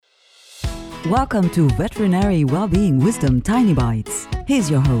Welcome to Veterinary Wellbeing Wisdom Tiny Bites. Here's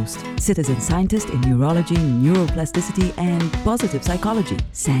your host, citizen scientist in neurology, neuroplasticity, and positive psychology,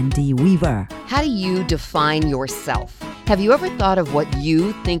 Sandy Weaver. How do you define yourself? Have you ever thought of what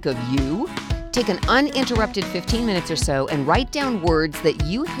you think of you? Take an uninterrupted 15 minutes or so and write down words that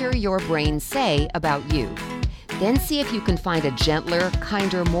you hear your brain say about you. Then see if you can find a gentler,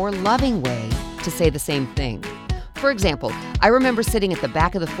 kinder, more loving way to say the same thing. For example, I remember sitting at the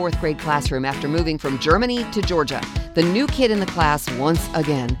back of the 4th grade classroom after moving from Germany to Georgia, the new kid in the class once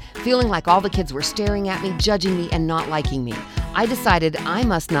again, feeling like all the kids were staring at me, judging me, and not liking me. I decided I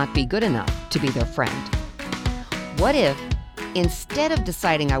must not be good enough to be their friend. What if, instead of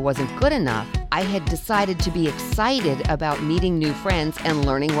deciding I wasn't good enough, I had decided to be excited about meeting new friends and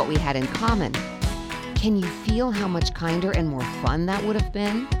learning what we had in common? Can you feel how much kinder and more fun that would have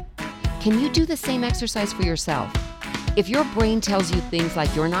been? Can you do the same exercise for yourself? If your brain tells you things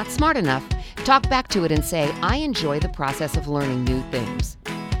like you're not smart enough, talk back to it and say, I enjoy the process of learning new things.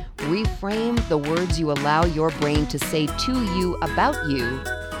 Reframe the words you allow your brain to say to you about you,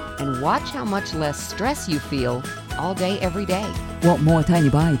 and watch how much less stress you feel all day, every day. Want more tiny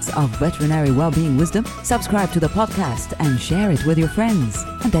bites of veterinary well-being wisdom? Subscribe to the podcast and share it with your friends.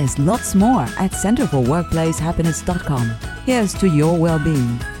 And there's lots more at centerforworkplacehappiness.com. Here's to your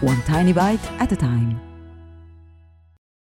well-being, one tiny bite at a time.